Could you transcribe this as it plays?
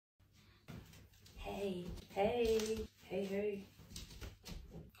Hey, hey, hey.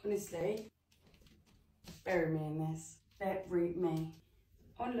 Honestly, bury me in this. Bury me.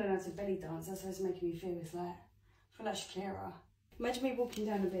 I want to learn how to belly dance. That's what it's making me feel. It's like, I feel like Shakira. Imagine me walking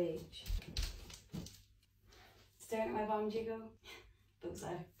down the beach, staring at my bum jiggle. Thought so.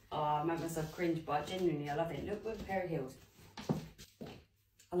 Oh, I make myself cringe, but genuinely, I love it. Look, with a pair of heels.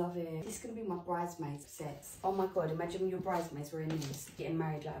 I love it. This is going to be my bridesmaids sets. Oh my God, imagine your bridesmaids wearing this. Getting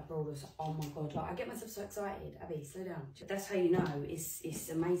married like abroad or so. Oh my God, like, I get myself so excited. Abby, slow down. That's how you know it's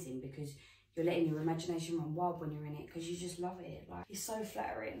amazing, because you're letting your imagination run wild when you're in it, because you just love it. Like, it's so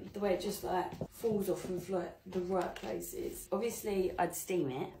flattering. The way it just like falls off in the right places. Obviously, I'd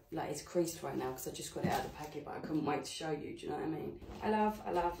steam it. Like, it's creased right now because I just got it out of the packet, but I couldn't wait to show you. Do you know what I mean? I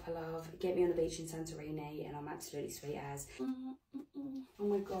love. Get me on the beach in Santorini and I'm absolutely sweet as. Oh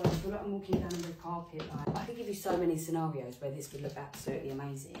my God, I feel like I'm walking down the red carpet. Like, I could give you so many scenarios where this would look absolutely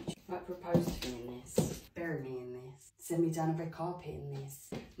amazing. Like, propose to me in this. Bury me in this. Send me down a red carpet in this.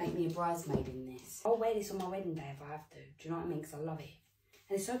 Make me a bridesmaid in this. I'll wear this on my wedding day if I have to. Do you know what I mean? Because I love it.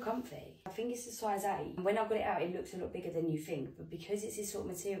 And it's so comfy. I think it's a size 8. And when I got it out, it looks a lot bigger than you think. But because it's this sort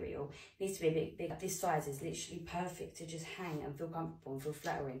of material, it needs to be a bit bigger. This size is literally perfect to just hang and feel comfortable and feel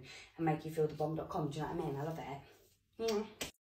flattering and make you feel the bomb.com. Do you know what I mean? I love it.